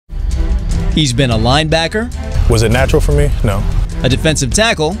He's been a linebacker. Was it natural for me? No. A defensive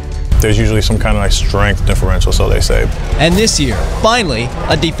tackle. There's usually some kind of like strength differential, so they say. And this year, finally,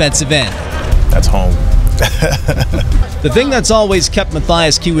 a defensive end. That's home. The thing that's always kept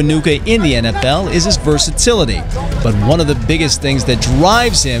Mathias Kiwanuka in the NFL is his versatility. But one of the biggest things that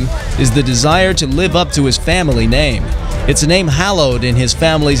drives him is the desire to live up to his family name. It's a name hallowed in his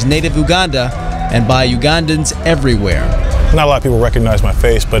family's native Uganda and by Ugandans everywhere. Not a lot of people recognize my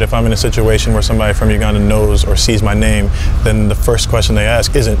face, but if I'm in a situation where somebody from Uganda knows or sees my name, then the first question they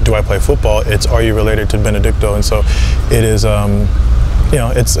ask isn't, do I play football? It's, are you related to Benedicto? And so it is, you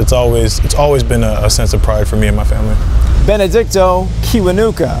know, it's always been a sense of pride for me and my family. Benedicto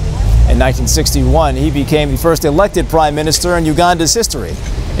Kiwanuka. In 1961, he became the first elected prime minister in Uganda's history.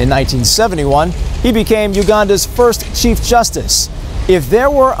 In 1971, he became Uganda's first chief justice. If there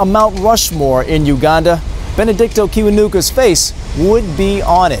were a Mount Rushmore in Uganda, Benedicto Kiwanuka's face would be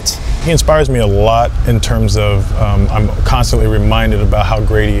on it. He inspires me a lot in terms of I'm constantly reminded about how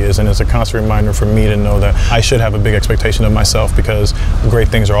great he is, and it's a constant reminder for me to know that I should have a big expectation of myself because great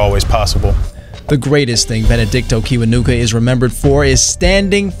things are always possible. The greatest thing Benedicto Kiwanuka is remembered for is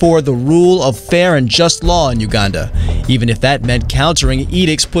standing for the rule of fair and just law in Uganda, even if that meant countering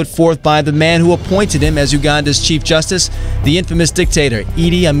edicts put forth by the man who appointed him as Uganda's Chief Justice, the infamous dictator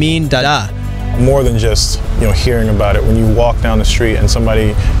Idi Amin Dada. More than just hearing about it, when you walk down the street and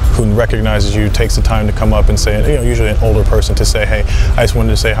somebody who recognizes you takes the time to come up and say, usually an older person, to say, hey, I just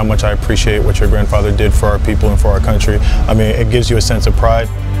wanted to say how much I appreciate what your grandfather did for our people and for our country. I mean, it gives you a sense of pride.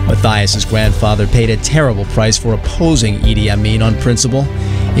 Mathias's grandfather paid a terrible price for opposing Idi Amin on principle.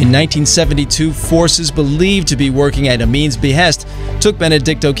 In 1972, forces believed to be working at Amin's behest took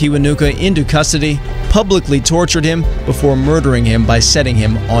Benedicto Kiwanuka into custody, publicly tortured him before murdering him by setting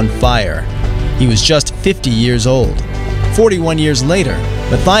him on fire. He was just 50 years old. 41 years later,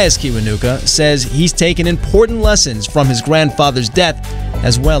 Mathias Kiwanuka says he's taken important lessons from his grandfather's death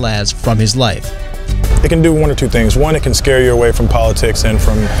as well as from his life. It can do one or two things. One, it can scare you away from politics and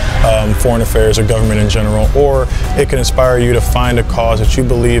from foreign affairs or government in general, or it can inspire you to find a cause that you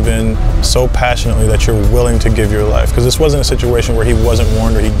believe in so passionately that you're willing to give your life. Because this wasn't a situation where he wasn't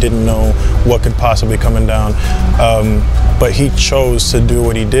warned or he didn't know what could possibly come down, but he chose to do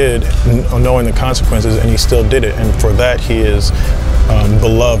what he did, knowing the consequences, and he still did it. And for that, he is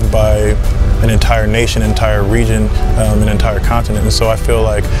beloved by an entire nation, entire region, an entire continent. And so I feel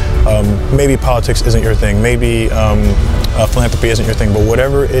like maybe politics isn't your thing, maybe philanthropy isn't your thing, but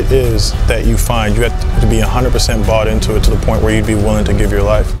whatever it is that you find, you have to be 100% bought into it to the point where you'd be willing to give your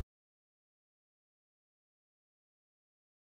life.